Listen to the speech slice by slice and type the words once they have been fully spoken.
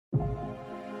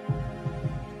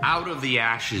Out of the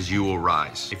ashes, you will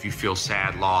rise. If you feel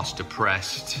sad, lost,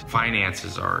 depressed,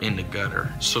 finances are in the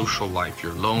gutter, social life,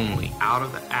 you're lonely, out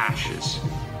of the ashes,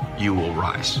 you will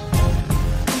rise.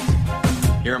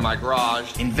 Here in my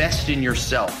garage, invest in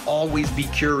yourself. Always be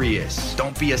curious.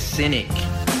 Don't be a cynic.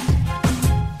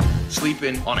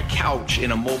 Sleeping on a couch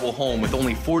in a mobile home with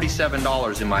only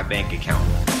 $47 in my bank account.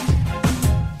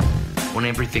 When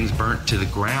everything's burnt to the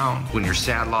ground, when you're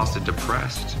sad, lost, and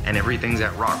depressed, and everything's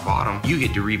at rock bottom, you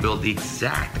get to rebuild the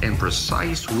exact and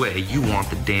precise way you want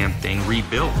the damn thing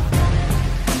rebuilt.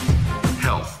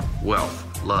 Health,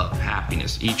 wealth, love,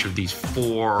 happiness, each of these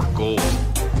 4 goals.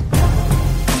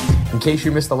 In case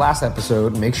you missed the last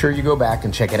episode, make sure you go back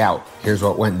and check it out. Here's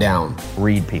what went down.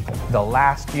 Read people. The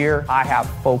last year, I have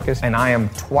focused, and I am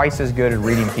twice as good at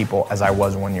reading people as I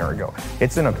was 1 year ago.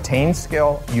 It's an obtained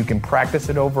skill. You can practice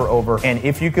it over, and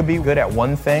if you could be good at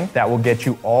one thing that will get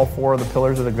you all 4 of the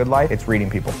pillars of the good life, it's reading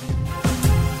people.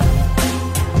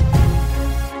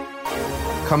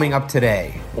 Coming up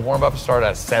today. Warren Buffett started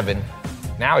at 7.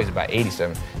 Now he's about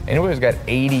 87. Anybody who's got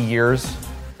 80 years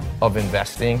of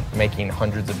investing, making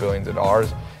hundreds of billions of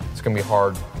dollars, it's gonna be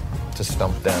hard to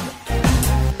stump them.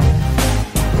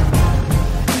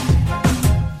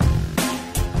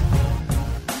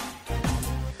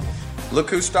 Look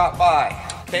who stopped by.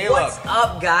 Caleb. What's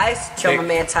up, guys? Chill, my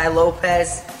man Ty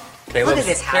Lopez. Look at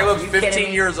this house. Caleb's Are you 15 kidding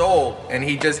me? years old, and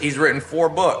he's written 4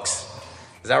 books.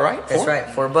 Is that right? That's right,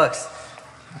 4 books.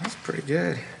 That's pretty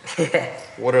good.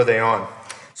 What are they on?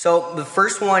 So the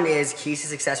first one is Keys to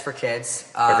Success for Kids.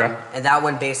 Okay. And that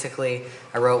one basically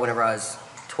I wrote whenever I was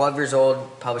 12 years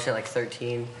old, published at like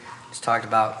 13. Just talked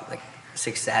about like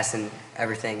success and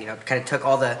everything, kind of took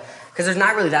all because there's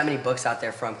not really that many books out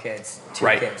there from kids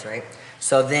to kids, right?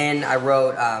 So then I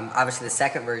wrote obviously the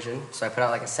second version. So I put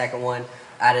out like a second one,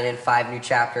 added in 5 new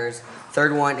chapters.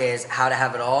 Third one is How to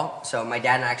Have It All. So my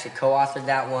dad and I actually co-authored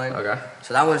that one. Okay.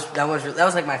 So that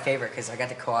was like my favorite because I got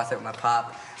to co-author it with my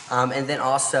pop. And then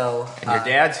also... And your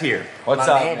dad's here. What's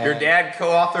up, man? Your dad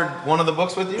co-authored one of the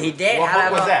books with you? He did.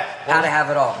 What was that? How to Have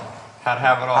It All. How to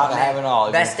Have It All. How to Have It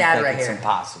All. Best dad right It's here.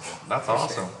 impossible. That's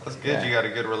awesome. That's good. Yeah. You got a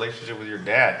good relationship with your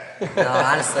dad. No,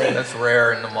 honestly. That's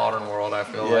rare in the modern world, I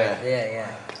feel like.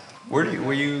 Yeah. Where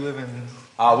you live in?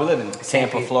 We live in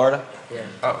Tampa, Florida. Yeah.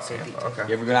 Oh, Tampa. Okay.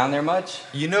 You ever go down there much?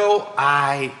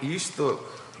 I used to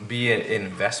be in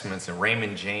investments, and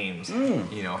Raymond James, has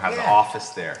an office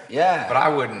there. Yeah. But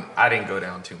I didn't go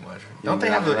down too much. Don't they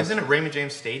have isn't it Raymond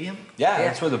James Stadium? Yeah,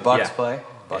 that's where the Bucks play.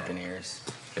 Buccaneers.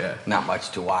 Yeah. Not much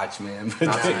to watch, man. But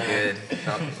Not too good.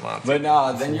 But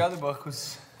no, then your other book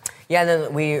was... Yeah, and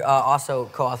then we also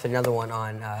co-authored another one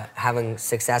on having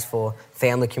successful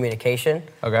family communication.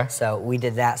 Okay. So we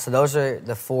did that. So those are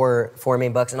the four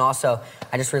main books. And also,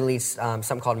 I just released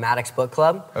something called Maddix Book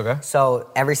Club. Okay. So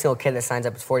every single kid that signs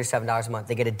up, it's $47 a month.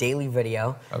 They get a daily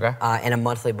video and a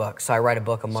monthly book. So I write a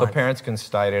book a month. So parents can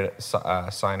sign it up.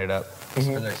 For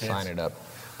their kids. Sign it up.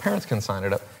 Parents can sign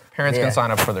it up. Parents can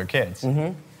sign up for their kids.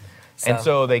 Mm-hmm. And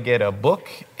so they get a book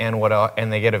and what else,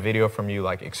 and they get a video from you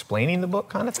like explaining the book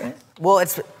kind of thing? Well,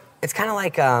 it's kind of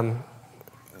like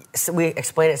so we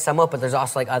explain it somewhat, but there's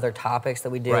also like other topics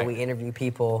that we do. Right. We interview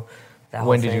people.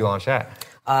 When did you launch that?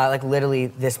 Like literally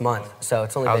this month. So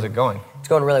it's only How's it going? It's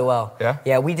going really well. Yeah?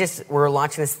 Yeah, we're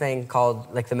launching this thing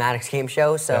called like the Maddix Game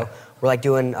Show. So we're like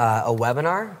doing a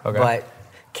webinar, but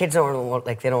kids don't want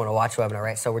to watch a webinar,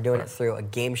 right? So we're doing it through a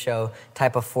game show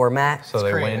type of format. So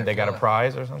they win, they got a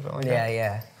prize or something like that?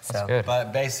 Yeah. That's good.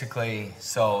 But basically,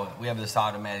 so we have this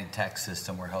automatic text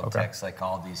system where he'll text like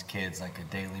all these kids like a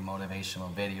daily motivational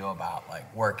video about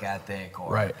like work ethic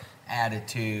or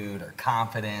attitude or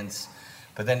confidence.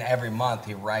 But then every month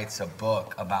he writes a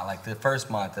book about like the first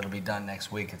month, it'll be done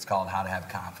next week. It's called How to Have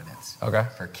Confidence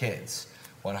for kids.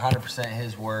 100%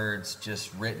 his words,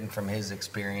 just written from his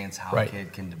experience, how a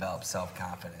kid can develop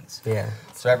self-confidence. Yeah.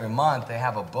 So every month they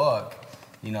have a book.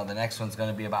 The next one's going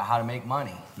to be about how to make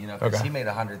money. Because he made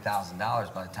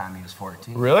 $100,000 by the time he was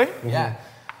 14. Really? Yeah.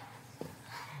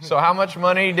 So how much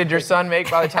money did your son make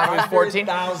by the time he was 14?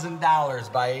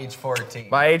 $100,000 by age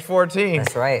 14. By age 14.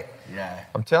 That's right. Yeah.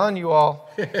 I'm telling you all,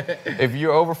 if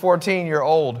you're over 14, you're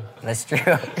old. That's true.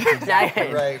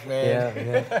 Exactly. Right,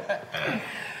 man. Yeah.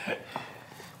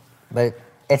 But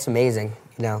it's amazing,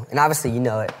 and obviously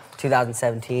it,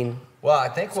 2017. Well, I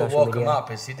think what social woke him media.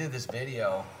 up is he did this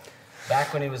video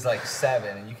back when he was like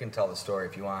 7, and you can tell the story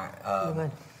if you want.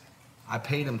 I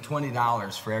paid him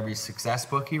 $20 for every success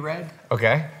book he read.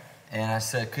 Okay. And I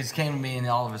said, because he came to me and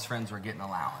all of his friends were getting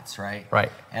allowance, right?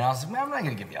 Right. And I was like, man, I'm not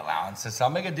going to give you allowance. I said, I'll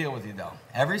make a deal with you, though.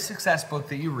 Every success book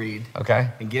that you read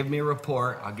and give me a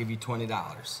report, I'll give you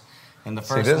 $20. And the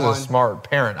first this one, is a smart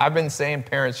parent. I've been saying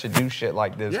parents should do shit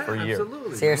like this for years.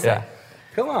 Absolutely. Seriously. Yeah.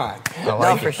 Come on.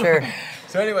 No, for sure.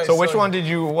 So anyway, Which one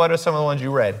what are some of the ones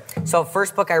you read? So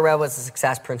first book I read was The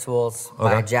Success Principles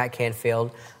by Jack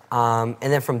Canfield. And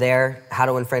then from there, How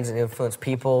to Win Friends and Influence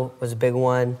People was a big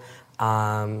one.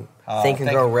 Think and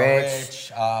Grow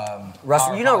Rich.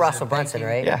 Russell, you know Russell Brunson,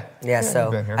 right? Yeah. Yeah,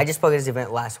 so I just spoke at his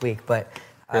event last week, but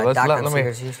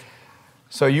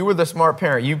So you were the smart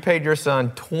parent. You paid your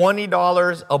son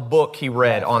 $20 a book he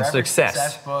read on every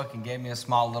success book, and gave me a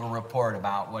small little report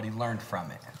about what he learned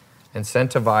from it.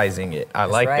 Incentivizing it. I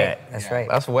like that. That's right.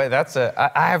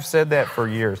 I have said that for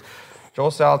years.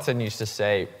 Joel Salatin used to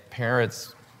say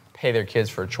parents pay their kids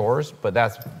for chores, but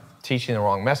that's teaching the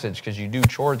wrong message because you do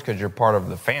chores because you're part of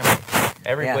the family.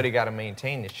 Everybody got to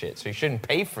maintain this shit, so you shouldn't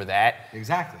pay for that.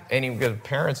 Exactly. And because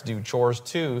parents do chores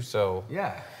too, so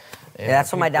yeah. Yeah,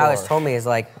 that's what my dad always told me is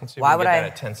like, why would I?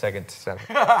 That 10 seconds.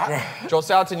 Joel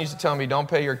Salatin used to tell me, don't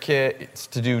pay your kids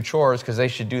to do chores because they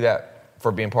should do that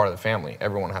for being part of the family.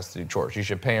 Everyone has to do chores. You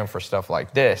should pay them for stuff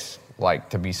like this, like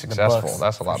to be successful.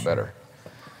 That's a lot better.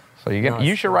 So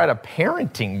you should write a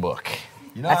parenting book.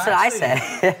 You know, that's what I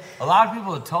said. A lot of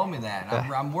people have told me that.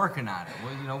 I'm working on it.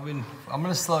 Well, I'm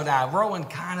going to slow down. I wrote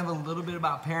kind of a little bit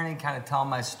about parenting, kind of telling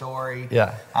my story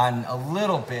on a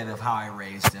little bit of how I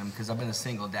raised him, because I've been a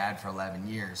single dad for 11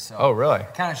 years. So oh, really?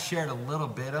 Kind of shared a little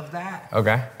bit of that.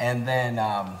 Okay. And then,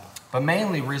 but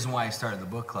mainly the reason why I started the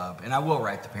book club, and I will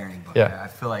write the parenting book. Yeah. I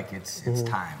feel like it's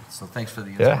time. So thanks for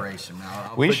the inspiration.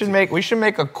 Yeah. We should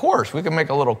make a course. We can make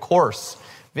a little course.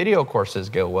 Video courses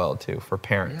go well too for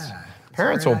parents. Yeah.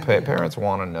 Parents will pay. Parents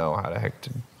want to know how the heck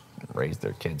to raise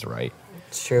their kids right.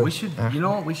 It's true. We should, you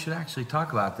know what? We should actually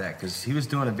talk about that because he was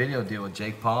doing a video deal with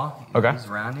Jake Paul. He's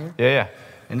around here. Yeah.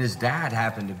 And his dad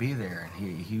happened to be there,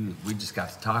 and we just got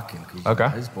to talking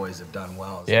because his boys have done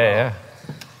well. Yeah.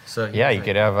 So you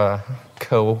could have a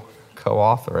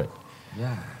co-author it.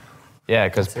 Yeah. Yeah,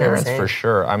 because parents for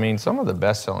sure. I mean, some of the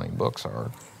best-selling books are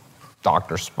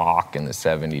Dr. Spock in the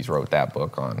 70s wrote that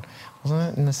book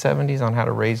wasn't it in the 70s on how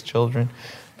to raise children?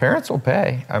 Parents will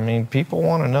pay. I mean, people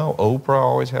want to know. Oprah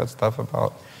always had stuff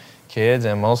about kids,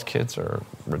 and most kids are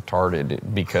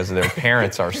retarded because their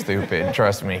parents are stupid.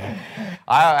 Trust me.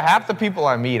 Half the people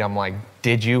I meet, I'm like,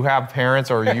 did you have parents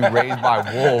or are you raised by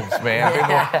wolves,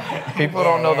 man? People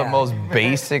don't know the most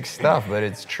basic stuff, but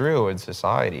it's true in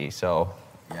society. So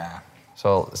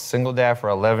single dad for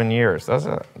 11 years.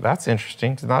 That's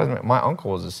interesting. My uncle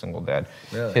was a single dad.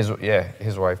 Really?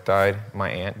 His wife died. My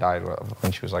aunt died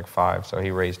when she was like 5, so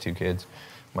he raised 2 kids.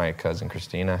 My cousin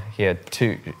Christina,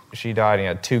 she died and he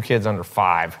had 2 kids under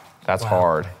 5. That's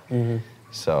hard. Mm-hmm.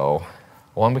 So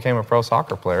one became a pro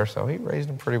soccer player, so he raised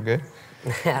them pretty good.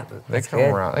 They come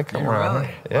around. Really?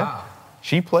 Yeah. Wow.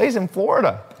 She plays in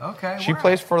Florida. Okay. She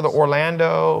plays for the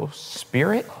Orlando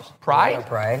Spirit. Pride?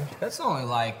 Pride. That's only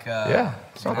like...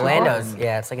 Orlando's,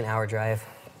 it's like an hour drive.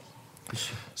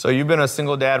 So you've been a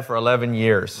single dad for 11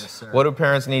 years. Yes, sir. What do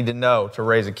parents need to know to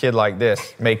raise a kid like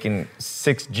this, making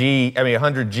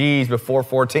 100 G's before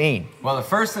 14? Well, the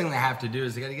first thing they have to do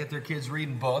is they got to get their kids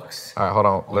reading books. All right, hold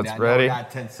on. Let's ready. We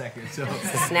got 10 seconds. So.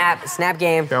 It's a snap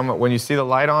game. When you see the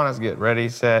light on, let's get ready,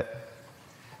 set.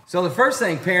 So the first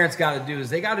thing parents got to do is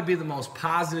they got to be the most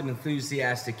positive,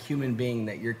 enthusiastic human being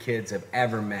that your kids have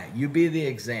ever met. You be the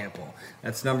example.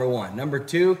 That's number 1. Number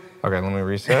 2. Okay, let me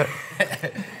reset.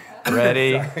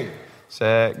 Ready,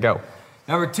 set, go.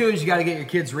 Number 2 is you got to get your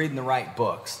kids reading the right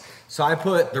books. So I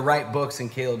put the right books in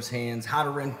Caleb's hands: How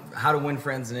to Win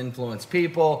Friends and Influence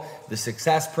People, The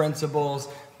Success Principles,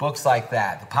 books like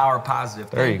that. The Power of Positive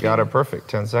Thinking. There, you got it perfect.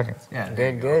 10 seconds. Yeah,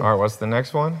 good. All right, what's the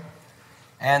next one?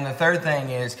 And the third thing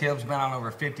is Caleb's been on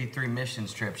over 53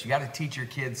 missions trips. You got to teach your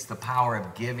kids the power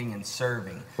of giving and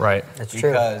serving. Right. That's true.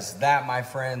 Because that, my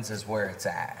friends, is where it's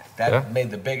at. That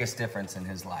made the biggest difference in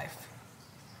his life.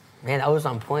 Man, that was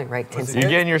on point, right? You're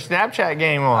getting your Snapchat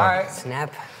game on. All right.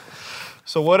 Snap.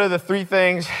 So what are the 3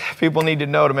 things people need to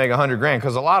know to make $100 grand?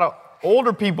 Because a lot of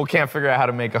older people can't figure out how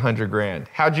to make $100 grand.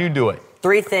 How'd you do it?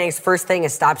 3 things. First thing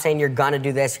is stop saying you're gonna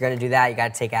do this, you're gonna do that. You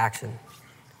gotta take action.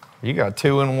 You got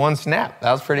 2 in 1 snap.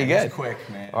 That was pretty good. That's quick,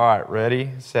 man. All right,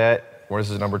 ready, set. This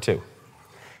is number 2.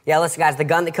 Yeah, listen, guys, the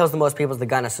gun that kills the most people is the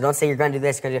gunner. So don't say you're going to do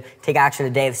this, you're going to take action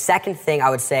today. The second thing I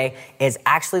would say is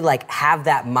actually have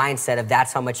that mindset of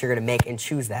that's how much you're going to make and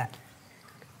choose that.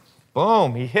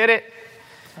 Boom, he hit it.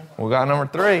 We got number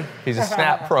 3. He's a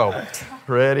snap pro.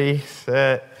 Ready,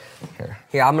 set.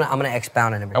 Here, I'm gonna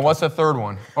expound on it. And what's the third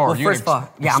one? First of all,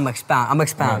 I'm gonna expound. All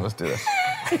right, let's do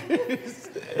this.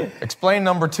 Explain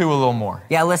number 2 a little more.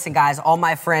 Yeah, listen, guys, all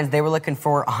my friends, they were looking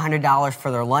for $100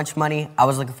 for their lunch money. I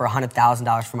was looking for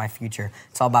 $100,000 for my future.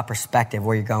 It's all about perspective,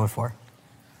 where you're going for.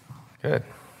 Good.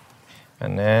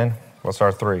 And then, what's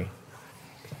our 3?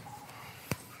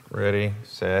 Ready,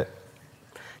 set.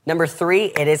 Number 3,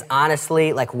 it is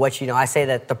honestly like what you know. I say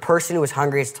that the person who is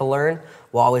hungriest to learn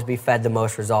will always be fed the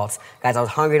most results. Guys, I was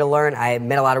hungry to learn. I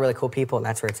met a lot of really cool people, and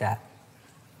that's where it's at.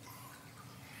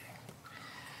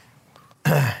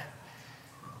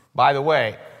 By the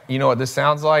way, you know what this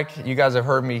sounds like? You guys have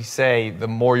heard me say, the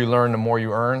more you learn, the more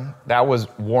you earn. That was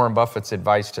Warren Buffett's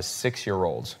advice to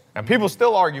 6-year-olds. And people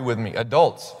still argue with me,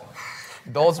 adults.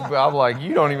 I'm like,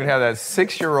 you don't even have that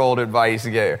 6-year-old advice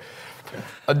to get.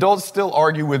 Adults still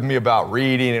argue with me about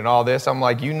reading and all this. I'm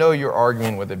like, you know you're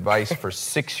arguing with advice for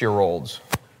 6-year-olds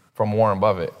from Warren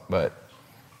Buffett. But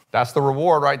that's the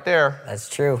reward right there. That's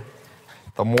true.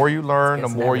 The more you learn, the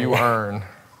more you earn.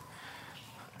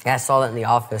 Yeah, I saw that in The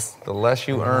Office. The less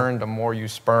you earn, the more you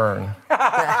spurn.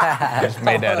 I just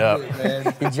made that up.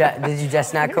 Did you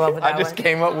just not come up with that I just one?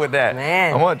 came up with that.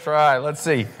 Man. I'm going to try. Let's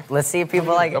see. Let's see if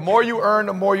people like it. The more you earn,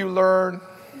 the more you learn.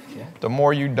 The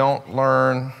more you don't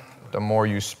learn, the more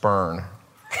you spurn.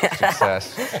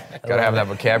 Success. Got to have that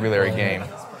vocabulary game.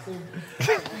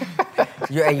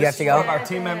 You have to go? Our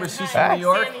team member, she's from New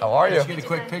York. How are you? Just get a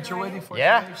quick picture with you.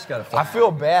 Yeah. Just got I feel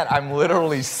bad. I'm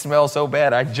literally smell so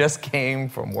bad. I just came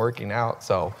from working out,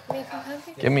 so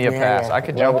give me a pass. I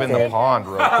could jump in the pond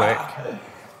real quick.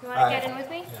 You want to get in with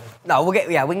me? No, we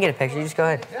can get a picture. You just go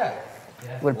ahead. Yeah.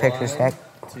 What a picture, heck.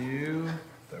 2,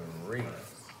 3.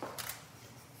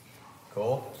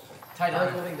 Cool.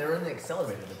 They're in the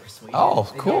accelerator. They're sweet. Oh,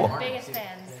 cool. Biggest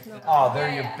fans. Oh,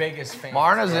 they're your biggest fan.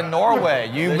 Marna's in Norway.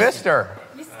 You missed her.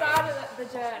 You started the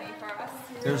journey for us.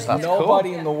 There's That's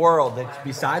nobody in the world that,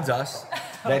 besides us,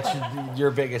 that's your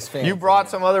biggest fan. You brought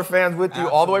some other fans with you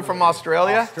all the way from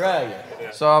Australia? Australia.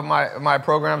 So my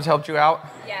programs helped you out?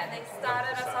 Yeah, they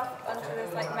started us off onto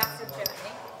this massive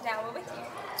journey. Now we're with you.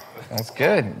 That's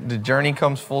good. The journey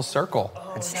comes full circle.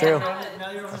 It's true.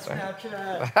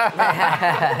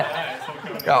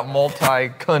 Got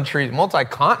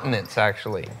multi-continents,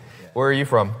 actually. Where are you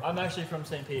from? I'm actually from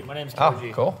St. Pete. My name's Oh,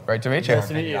 Koji. cool. Great to meet you. Nice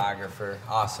to meet you. Videographer.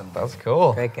 Awesome. That's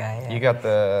cool. Great guy, yeah. You got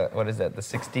the, what is that, the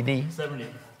 60D? 70.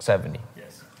 70.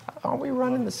 Yes. Aren't we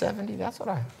running the 70? That's what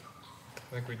I... I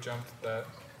think we jumped that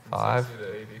from 5? 60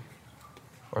 to 80.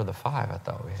 Or the 5, I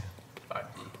thought we had. 5D.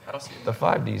 I don't see it. The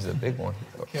 5D is the big one.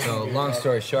 So long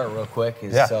story short, real quick,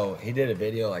 is Yeah. so he did a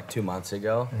video like 2 months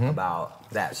ago about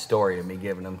that story of me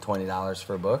giving him $20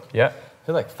 for a book. Yeah. He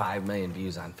had like 5 million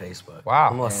views on Facebook. Wow.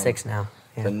 Almost 6 now.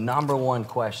 Yeah. The number one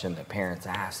question that parents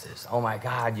asked is, oh my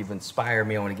God, you've inspired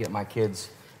me. I want to get my kids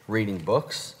reading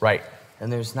books. Right.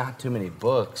 And there's not too many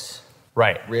books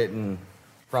Right. written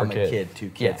from For a kids. kid to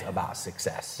kids Yeah. about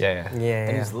success. Yeah.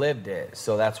 And he's lived it.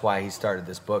 So that's why he started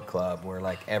this book club where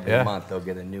like every Yeah. month they'll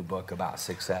get a new book about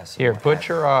success. and Here, what put have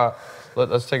your,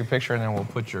 let's take a picture and then we'll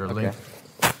put your link.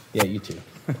 you. Yeah, you too.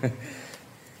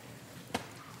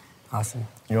 Awesome.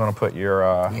 You want to put your,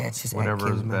 it's just whatever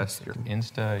at is Kim's best, your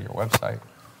Insta, your website.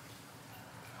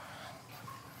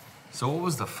 So what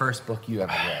was the first book you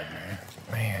ever read, man?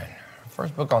 Man,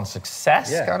 first book on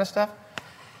success Yeah. kind of stuff?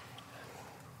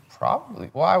 Probably.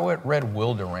 Well, I read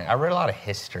Wilderant. I read a lot of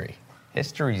history.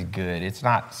 History's good. It's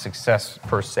not success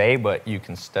per se, but you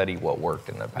can study what worked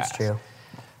in the past. That's true.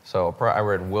 So I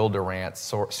read Wilderant's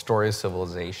Story of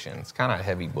Civilization. It's kind of a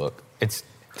heavy book. It's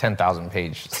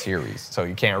 10,000-page series, so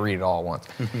you can't read it all at once.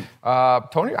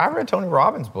 I read Tony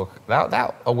Robbins' book.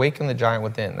 That Awaken the Giant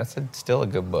Within. That's still a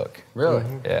good book. Really?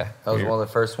 Yeah. That was one of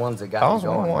the first ones that got That you was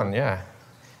going. one, yeah.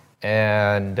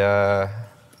 And I'm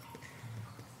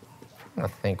trying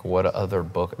to think what other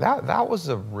book. That was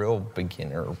a real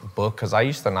beginner book because I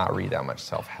used to not read that much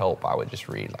self-help. I would just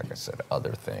read, like I said,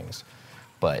 other things.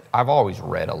 But I've always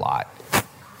read a lot.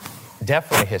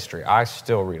 Definitely history. I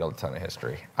still read a ton of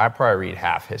history. I probably read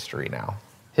half history now.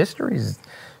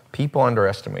 People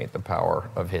underestimate the power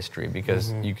of history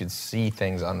because you could see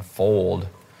things unfold,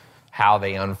 how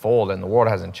they unfold, and the world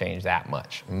hasn't changed that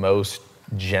much. Most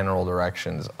general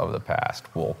directions of the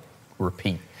past will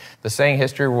repeat. The saying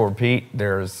history will repeat,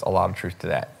 there's a lot of truth to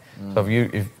that.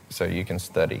 So you can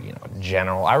study,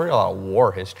 general. I read a lot of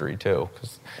war history too,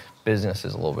 because business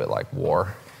is a little bit like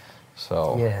war.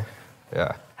 So Yeah.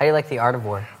 yeah. How do you like The Art of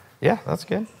War? Yeah, that's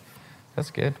good.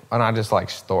 That's good. And I just like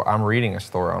I'm reading a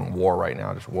story on war right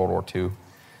now, just World War II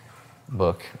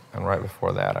book. And right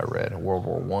before that, I read World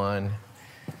War I.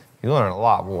 You learn a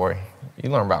lot, boy.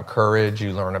 You learn about courage.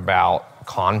 You learn about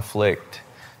conflict.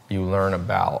 You learn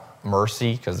about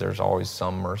mercy, because there's always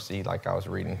some mercy. Like I was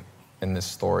reading in this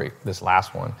story, this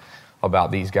last one,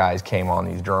 about these guys came on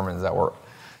these Germans that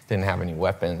didn't have any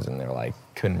weapons, and they're like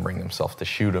couldn't bring themselves to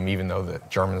shoot them, even though the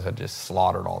Germans had just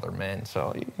slaughtered all their men.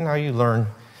 So you learn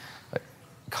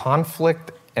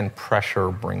conflict and pressure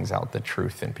brings out the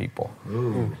truth in people.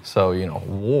 Ooh. So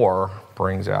war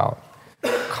brings out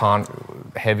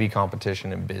heavy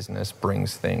competition in business,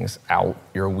 brings things out,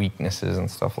 your weaknesses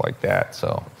and stuff like that.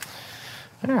 So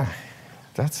yeah,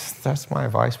 that's my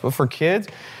advice. But for kids,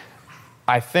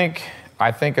 I think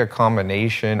a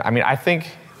combination. I think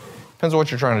depends on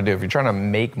what you're trying to do. If you're trying to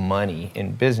make money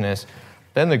in business,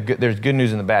 then there's good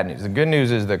news and the bad news. The good news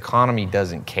is the economy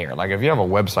doesn't care. Like if you have a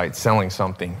website selling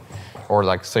something, or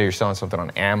like say you're selling something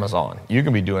on Amazon, you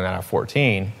can be doing that at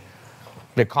 14.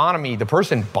 The economy, the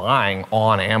person buying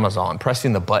on Amazon,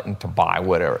 pressing the button to buy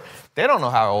whatever, they don't know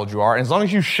how old you are. And as long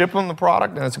as you ship them the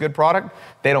product and it's a good product,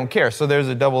 they don't care. So there's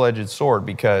a double-edged sword,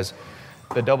 because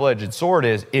the double-edged sword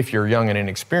is if you're young and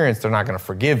inexperienced, they're not going to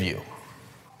forgive you.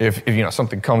 If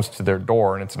something comes to their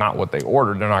door and it's not what they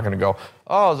ordered, they're not going to go,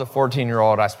 oh, as a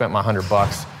 14-year-old, I spent my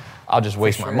 $100, I'll just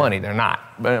waste my money. They're not.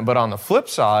 But on the flip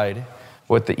side,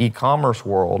 with the e-commerce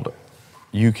world,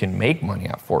 you can make money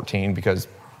at 14 because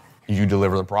you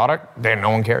deliver the product, then no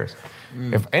one cares.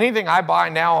 If anything I buy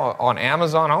now on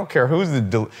Amazon, I don't care who's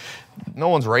no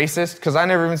one's racist, because I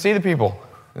never even see the people.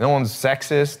 No one's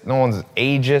sexist, no one's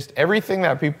ageist. Everything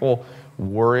that people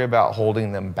worry about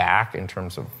holding them back in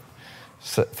terms of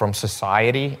from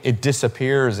society, it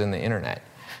disappears in the internet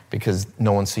because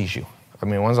no one sees you.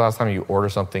 When's the last time you ordered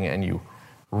something and you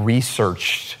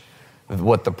researched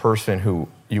what the person who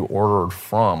you ordered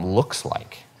from looks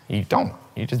like? You don't.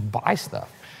 You just buy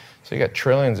stuff. So you got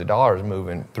trillions of dollars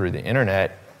moving through the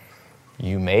internet.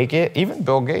 You make it. Even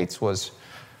Bill Gates was,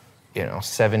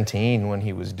 17 when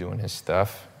he was doing his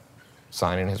stuff,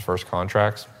 signing his first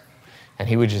contracts. And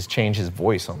he would just change his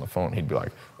voice on the phone. He'd be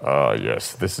like,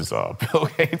 yes, this is Bill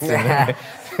Gates. And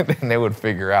then they would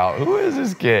figure out, who is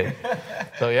this kid?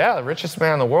 So yeah, the richest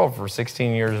man in the world for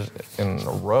 16 years in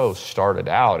a row started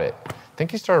out at, I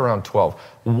think he started around 12.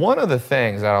 One of the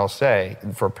things that I'll say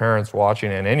for parents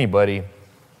watching and anybody,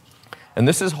 and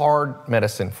this is hard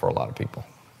medicine for a lot of people,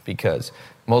 because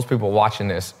most people watching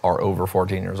this are over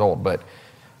 14 years old, but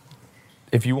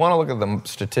if you want to look at the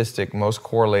statistic most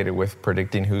correlated with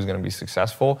predicting who's going to be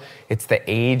successful, it's the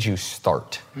age you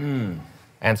start.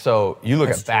 And so you look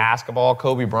at basketball,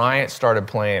 Kobe Bryant started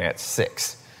playing at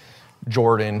 6.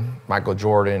 Michael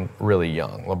Jordan, really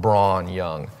young. LeBron,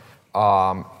 young.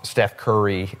 Steph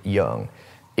Curry, young.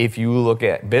 If you look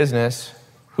at business,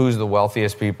 who's the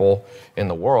wealthiest people in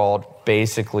the world?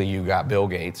 Basically, you got Bill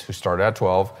Gates, who started at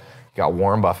 12. You got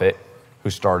Warren Buffett, who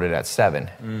started at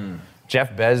 7.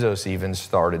 Jeff Bezos even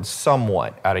started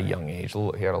somewhat at a young age.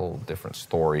 He had a little different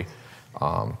story.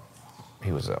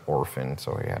 He was an orphan,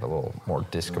 so he had a little more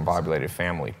discombobulated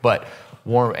family. But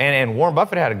Warren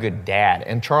Buffett had a good dad,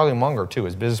 and Charlie Munger too,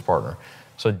 his business partner.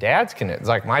 So dads can, it's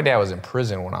like my dad was in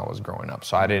prison when I was growing up,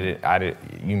 so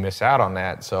you miss out on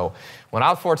that. So when I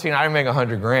was 14, I didn't make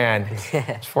 $100,000.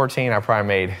 I was 14, I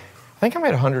think I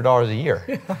made $100 a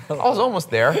year. I was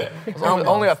almost there. I was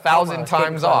only 1,000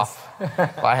 times off.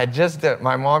 I had just,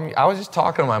 my mom, I was just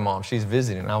talking to my mom. She's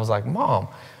visiting. And I was like, Mom,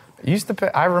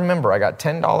 I remember I got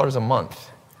 $10 a month.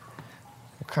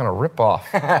 What kind of ripoff?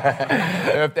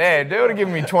 If they would have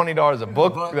given me $20 a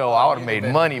book, though, I would have made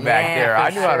money back there. I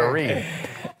knew how to read.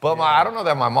 But I don't know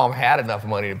that my mom had enough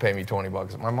money to pay me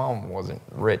 $20. My mom wasn't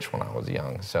rich when I was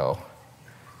young. So,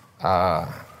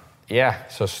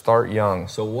 so start young.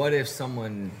 So what if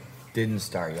someone didn't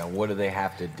start young? What do they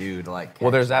have to do to like?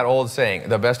 Well, there's that old saying: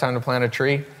 the best time to plant a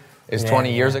tree is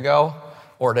 20 years ago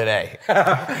or today.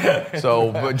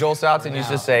 So, but Joel Salatin used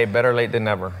to say, "Better late than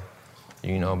never."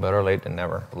 Better late than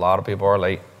never. A lot of people are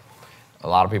late. A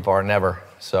lot of people are never.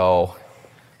 So,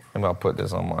 maybe I'll put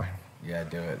this on my. Yeah,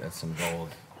 do it. That's some gold.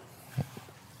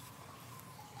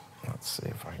 Let's see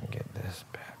if I can get this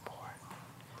bad boy.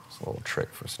 It's a little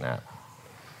trick for Snap.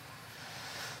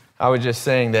 I was just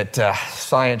saying that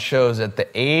science shows that the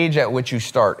age at which you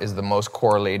start is the most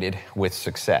correlated with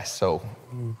success. So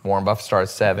Warren Buffett started at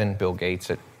 7, Bill Gates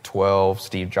at 12,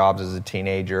 Steve Jobs as a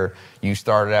teenager. You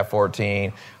started at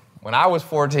 14. When I was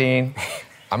 14,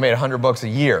 I made $100 a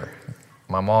year.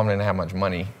 My mom didn't have much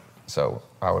money, so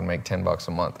I would make $10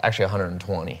 a month. Actually,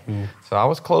 120. So I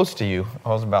was close to you. I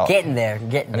was about getting there.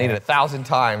 I needed 1,000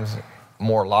 times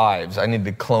more lives. I needed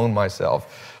to clone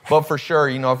myself. But for sure,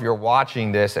 if you're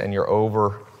watching this and you're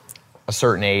over a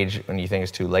certain age and you think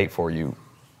it's too late for you,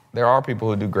 There are people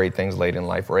who do great things late in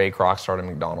life. Ray Kroc started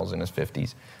McDonald's in his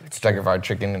 50s. Kentucky Fried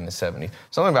Chicken in his 70s.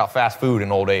 Something about fast food in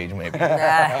old age, maybe. But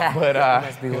that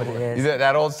must be what it is.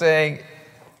 That old saying,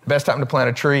 best time to plant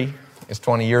a tree is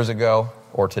 20 years ago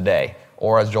or today.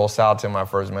 Or as Joel Salatin, my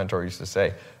first mentor, used to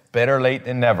say, better late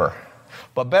than never.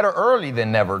 But better early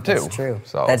than never, too. That's true.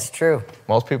 So That's true.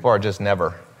 most people are just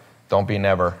never. Don't be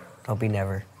never. Don't be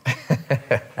never.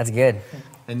 That's good.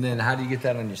 And then how do you get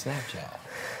that on your Snapchat?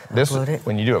 Upload it.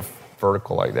 When you do a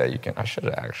vertical like that, you can. I should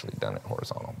have actually done it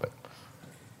horizontal, but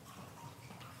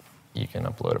you can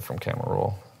upload it from camera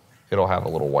roll. It'll have a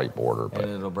little white border, but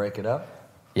And it'll break it up?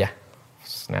 yeah,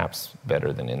 Snap's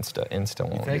better than Insta. Insta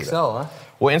won't. You think do that. so, huh?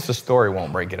 Well, Insta Story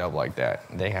won't break it up like that.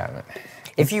 They haven't.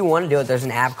 If you want to do it, there's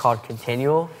an app called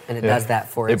Continual, and it does that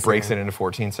for It breaks Instagram. it into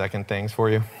 14-second things for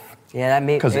you. Yeah, that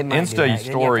may Because it might do Insta that.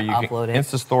 Story, Then you have to upload it.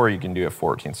 Insta Story, you can do it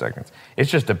 14 seconds.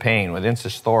 It's just a pain with Insta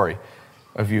Story.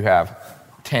 If you have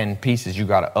 10 pieces, you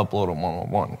got to upload them one by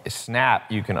one.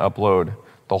 Snap, you can upload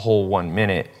the whole 1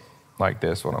 minute like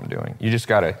this. What I'm doing, you just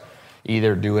got to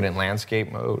either do it in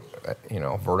landscape mode,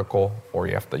 vertical, or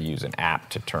you have to use an app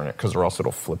to turn it, because or else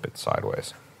it'll flip it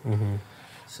sideways. Mm-hmm.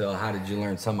 So how did you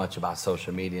learn so much about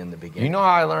social media in the beginning? You know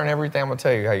how I learn everything? I'm gonna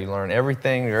tell you how you learn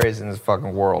everything there is in this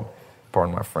fucking world.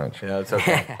 Pardon my French. Yeah, it's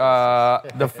okay.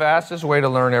 The fastest way to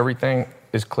learn everything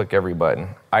is click every button.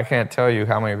 I can't tell you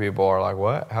how many people are like,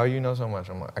 what? How you know so much?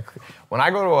 I'm like, when I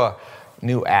go to a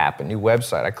new app, a new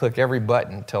website, I click every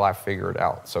button until I figure it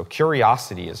out. So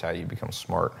curiosity is how you become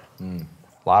smart. A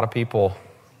lot of people,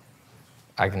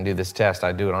 I can do this test,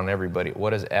 I do it on everybody. What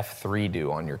does F3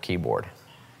 do on your keyboard?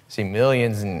 See,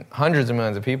 millions and hundreds of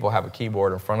millions of people have a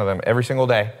keyboard in front of them every single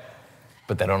day,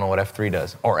 but they don't know what F3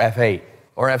 does, or F8,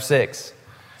 or F6. That's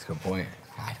a good point.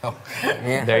 I know.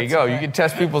 Yeah. There you go. You can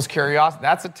test people's curiosity.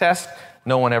 That's a test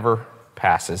no one ever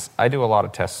passes. I do a lot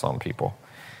of tests on people.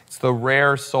 It's the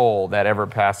rare soul that ever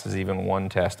passes even one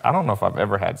test. I don't know if I've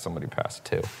ever had somebody pass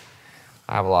two.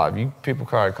 I have a lot of you people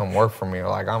come work for me are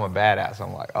like, I'm a badass.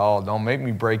 I'm like, oh, don't make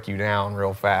me break you down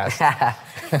real fast. A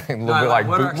little bit like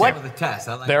what are boot some camp. of the tests?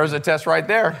 I like There's a test right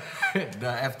there. the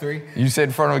F3. You sit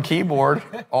in front of a keyboard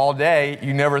all day.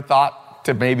 You never thought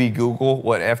to maybe Google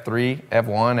what F3,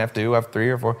 F1, F2, F3,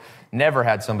 or 4. Never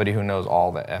had somebody who knows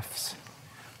all the Fs.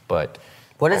 But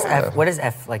What does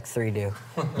F3 do?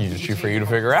 you just shoot for you to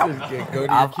figure out.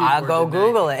 I'll go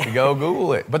Google it. You go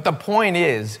Google it. But the point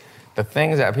is, the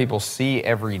things that people see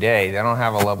every day, they don't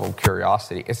have a level of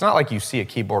curiosity. It's not like you see a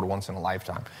keyboard once in a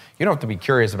lifetime. You don't have to be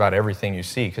curious about everything you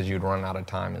see because you'd run out of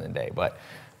time in the day. But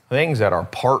things that are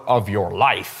part of your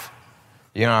life,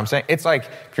 you know what I'm saying? It's like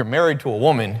if you're married to a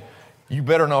woman, you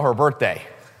better know her birthday,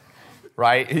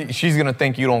 right? She's gonna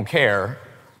think you don't care.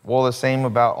 Well, the same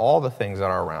about all the things that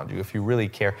are around you, if you really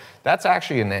care. That's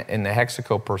actually in the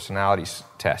Hexaco personality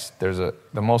test. There's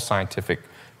the most scientific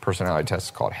personality test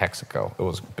is called Hexaco. It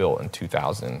was built in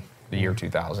 2000, the year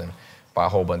 2000, by a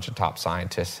whole bunch of top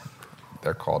scientists.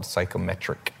 They're called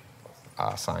psychometric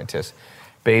scientists.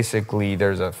 Basically,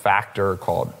 there's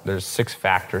 6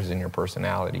 factors in your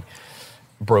personality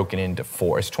broken into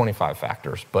 4. It's 25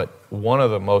 factors, but one of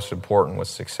the most important with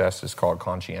success is called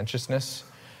conscientiousness.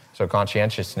 So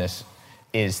conscientiousness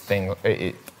is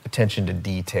attention to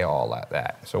detail, all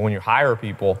that. So when you hire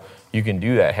people, you can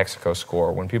do that Hexaco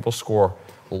score. When people score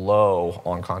low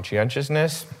on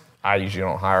conscientiousness, I usually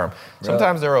don't hire them.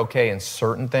 Sometimes they're okay in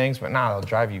certain things, but they'll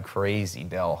drive you crazy.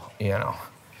 They'll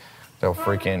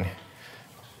freaking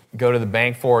go to the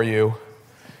bank for you.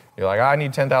 You're like, I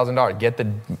need $10,000. Get the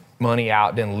money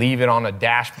out, then leave it on the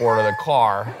dashboard of the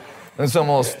car, and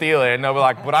someone will steal it, and they'll be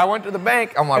like, but I went to the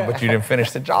bank. I'm like, but you didn't finish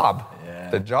the job. Yeah.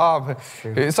 The job,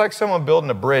 it's like someone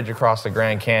building a bridge across the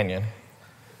Grand Canyon.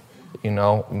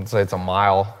 Let's say it's a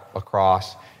mile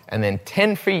across, and then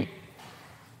 10 feet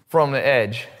from the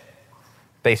edge,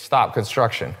 they stop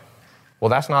construction. Well,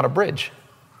 that's not a bridge.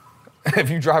 If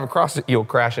you drive across it, you'll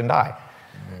crash and die.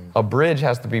 A bridge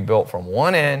has to be built from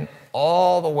one end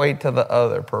all the way to the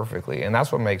other perfectly. And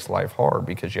that's what makes life hard,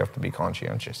 because you have to be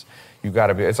conscientious.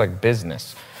 It's like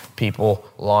business. People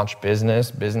launch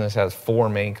business. Business has 4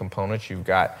 main components. You've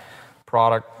got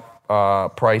product,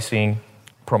 pricing,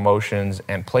 promotions,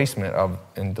 and placement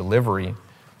and delivery.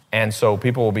 And so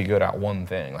people will be good at one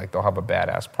thing. Like they'll have a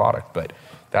badass product, but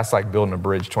that's like building a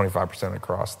bridge 25%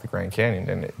 across the Grand Canyon,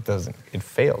 and it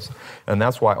fails. And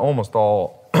that's why almost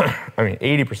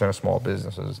 80% of small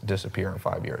businesses disappear in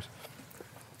 5 years.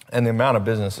 And the amount of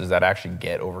businesses that actually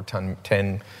get over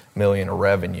 10 million of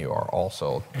revenue are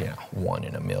also, 1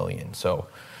 in a million. So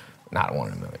not 1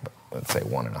 in a million, but let's say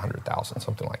 1 in 100,000,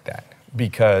 something like that.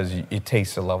 Because it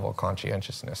takes a level of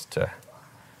conscientiousness to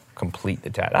complete the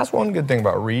task. That's one good thing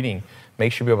about reading.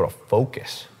 Makes you be able to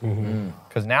focus.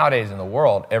 Because nowadays in the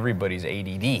world, everybody's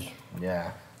ADD.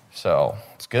 Yeah. So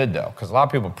it's good though, because a lot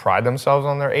of people pride themselves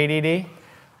on their ADD. They're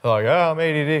like, oh, I'm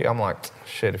ADD. I'm like,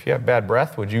 shit, if you have bad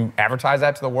breath, would you advertise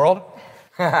that to the world?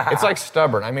 It's like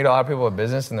stubborn. I meet a lot of people in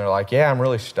business and they're like, yeah, I'm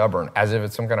really stubborn, as if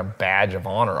it's some kind of badge of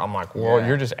honor. I'm like, well,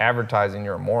 you're just advertising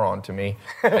you're a moron to me,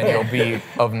 and you'll be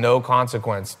of no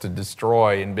consequence to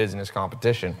destroy in business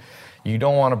competition. You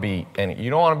don't want to be,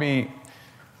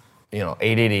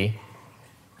 ADD.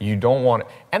 You don't want it.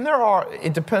 And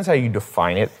it depends how you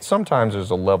define it. Sometimes there's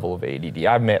a level of ADD.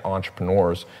 I've met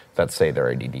entrepreneurs that say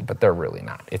they're ADD, but they're really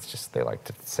not. It's just they like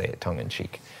to say it tongue in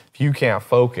cheek. If you can't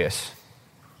focus,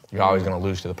 you're always going to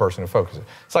lose to the person who focuses.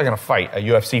 It's like in a fight, a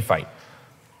UFC fight.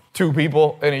 2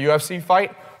 people in a UFC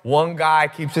fight, one guy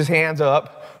keeps his hands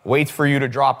up, waits for you to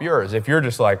drop yours. If you're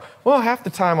just like, well, half the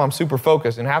time I'm super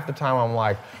focused, and half the time I'm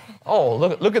like, oh,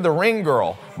 look at the ring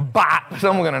girl. Bop,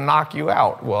 someone's going to knock you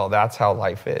out. Well, that's how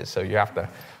life is. So you have to,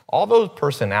 all those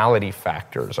personality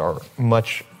factors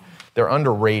they're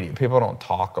underrated. People don't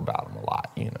talk about them a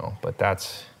lot, but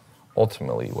that's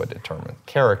ultimately what determines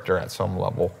character at some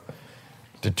level.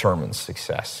 Determines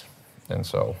success. And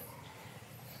so.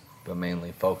 But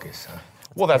mainly focus, huh?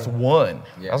 Well, that's one.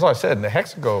 Yeah. That's what I said. And the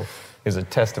Hexago is a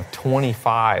test of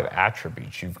 25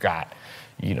 attributes. You've got,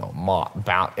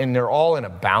 and they're all in a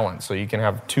balance. So you can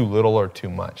have too little or too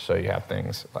much. So you have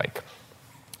things like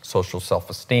social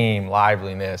self-esteem,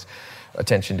 liveliness,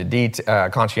 attention to detail,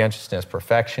 conscientiousness,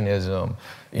 perfectionism,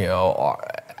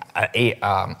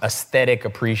 aesthetic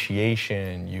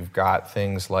appreciation. You've got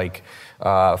things like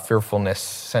fearfulness,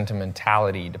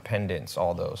 sentimentality, dependence,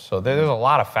 all those. So there's a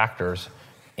lot of factors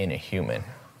in a human,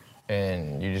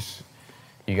 and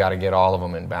you got to get all of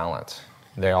them in balance.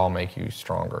 They all make you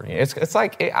stronger. It's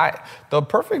like the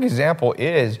perfect example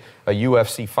is a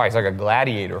UFC fight. It's like a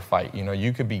gladiator fight.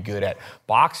 You could be good at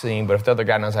boxing, but if the other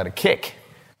guy knows how to kick,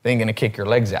 they ain't gonna kick your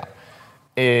legs out.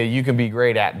 You can be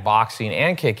great at boxing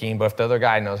and kicking, but if the other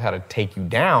guy knows how to take you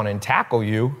down and tackle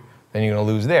you, then you're going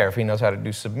to lose there. If he knows how to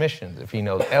do submissions, if he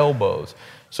knows elbows.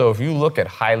 So if you look at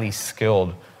highly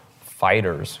skilled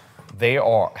fighters, they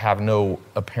have no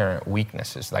apparent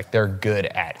weaknesses. Like, they're good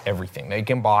at everything. They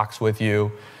can box with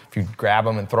you. If you grab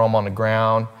them and throw them on the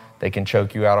ground, they can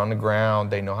choke you out on the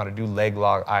ground. They know how to do leg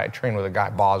lock. I trained with a guy,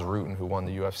 Boz Rutan, who won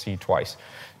the UFC twice.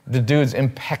 The dude's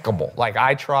impeccable. Like,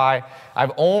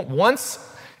 once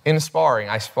in sparring,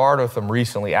 I sparred with him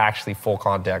recently, actually full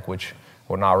contact, which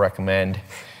would not recommend.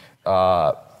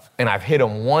 And I've hit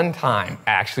him one time,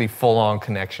 actually full on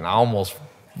connection. I almost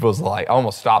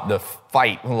stopped the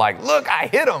fight. I'm like, look, I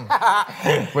hit him.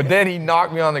 But then he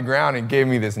knocked me on the ground and gave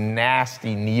me this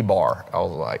nasty knee bar. I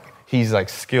was like, he's like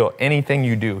skilled. Anything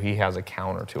you do, he has a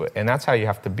counter to it. And that's how you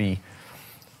have to be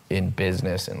in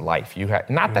business and life.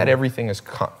 Not that everything is,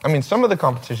 some of the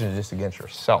competition is just against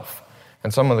yourself.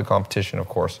 And some of the competition, of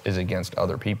course, is against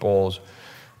other people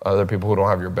who don't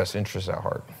have your best interests at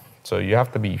heart. So you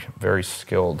have to be very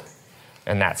skilled.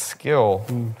 And that skill,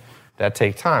 that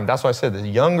takes time. That's why I said the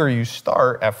younger you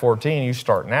start, at 14, you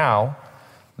start now,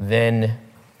 then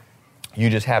you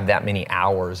just have that many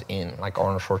hours in, like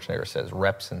Arnold Schwarzenegger says,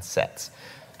 reps and sets.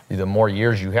 The more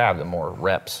years you have, the more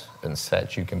reps and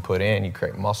sets you can put in. You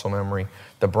create muscle memory.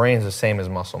 The brain's the same as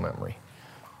muscle memory.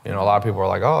 A lot of people are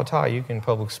like, oh, Ty, you can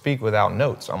public speak without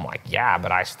notes. I'm like, yeah,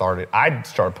 but I started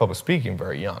public speaking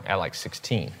very young, at like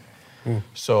 16.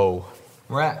 So.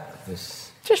 Where at?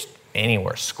 Just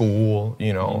anywhere, school,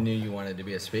 You knew you wanted to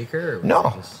be a speaker? Or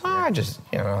no, I just,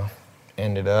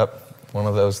 ended up one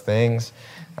of those things.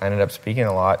 I ended up speaking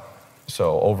a lot.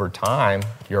 So over time,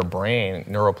 your brain,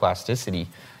 neuroplasticity,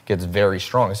 gets very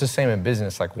strong. It's the same in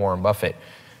business, like Warren Buffett.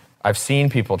 I've seen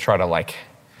people try to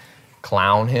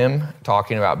clown him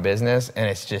talking about business, and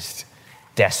it's just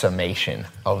decimation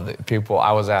of the people.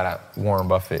 I was at a Warren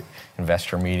Buffett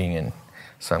investor meeting, and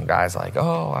some guy's like,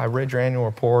 oh, I read your annual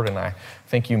report, and I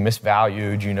think you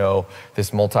misvalued,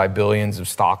 this multi-billions of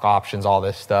stock options, all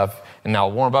this stuff. And now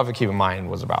Warren Buffett, keep in mind,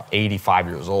 was about 85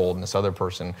 years old, and this other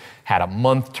person had a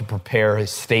month to prepare his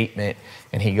statement,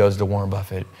 and he goes to Warren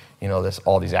Buffett,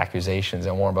 all these accusations,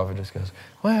 and Warren Buffett just goes,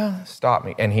 well, stop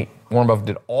me. And Warren Buffett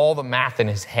did all the math in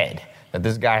his head that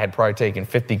this guy had probably taken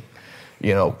 50,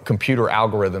 computer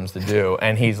algorithms to do,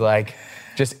 and he's like,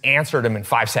 just answered him in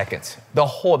 5 seconds.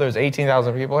 There's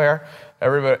 18,000 people here.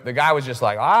 The guy was just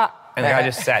like, and the guy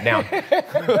just sat down.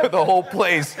 The whole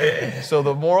place. So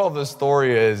the moral of the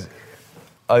story is,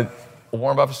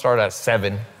 Warren Buffett started at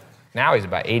 7. Now he's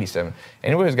about 87.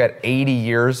 Anybody who's got 80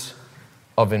 years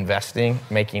of investing,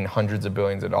 making hundreds of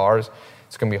billions of dollars,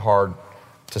 it's going to be hard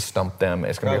to stump them.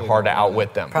 It's going to be hard to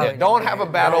outwit them. Probably Don't have a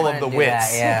battle of the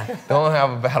wits. Don't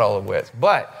have a battle of wits.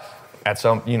 But at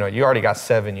some, you already got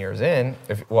 7 years in.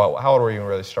 How old were you when you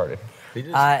really started?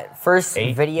 First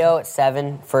 8? Video at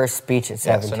 7, first speech at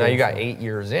 7. So now you got 8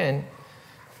 years in,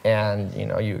 and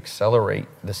you accelerate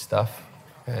this stuff,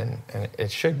 and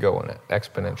it should go in an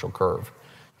exponential curve.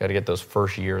 You got to get those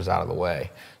first years out of the way.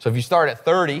 So if you start at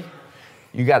 30,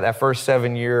 you got that first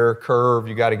 7-year curve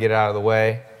you got to get out of the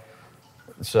way.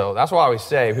 So that's why I always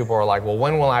say, people are like, well,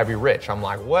 when will I be rich? I'm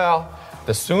like, well,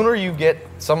 the sooner you get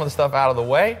some of the stuff out of the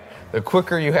way, the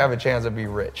quicker you have a chance to be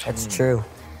rich. That's true.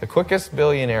 The quickest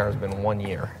billionaire has been 1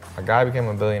 year. A guy became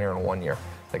a billionaire in 1 year.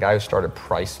 The guy who started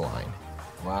Priceline.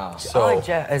 Wow. So,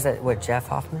 is that what, Jeff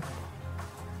Hoffman?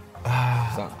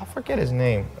 I forget his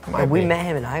name. We met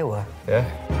him in Iowa. Yeah.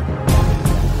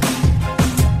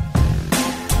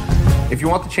 If you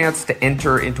want the chance to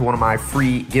enter into one of my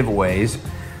free giveaways,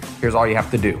 here's all you have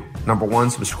to do. Number 1,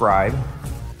 subscribe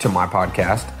to my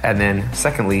podcast. And then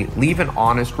secondly, leave an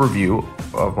honest review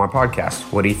of my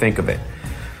podcast. What do you think of it?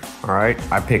 All right.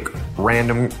 I pick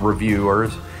random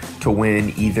reviewers to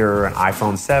win either an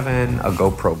iPhone 7, a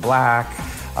GoPro Black,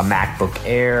 a MacBook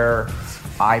Air,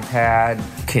 iPad,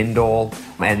 Kindle.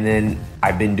 And then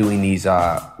I've been doing these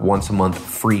once a month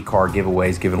free car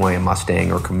giveaways, giving away a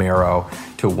Mustang or Camaro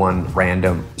to one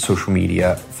random social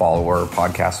media follower.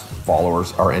 Podcast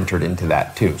followers are entered into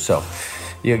that too. So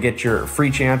you'll get your free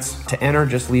chance to enter.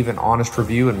 Just leave an honest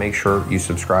review and make sure you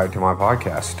subscribe to my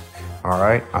podcast. All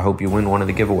right. I hope you win one of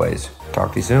the giveaways.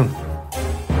 Talk to you soon.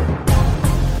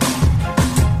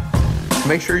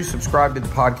 Make sure you subscribe to the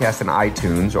podcast in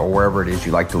iTunes or wherever it is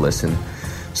you like to listen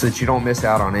so that you don't miss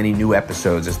out on any new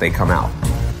episodes as they come out.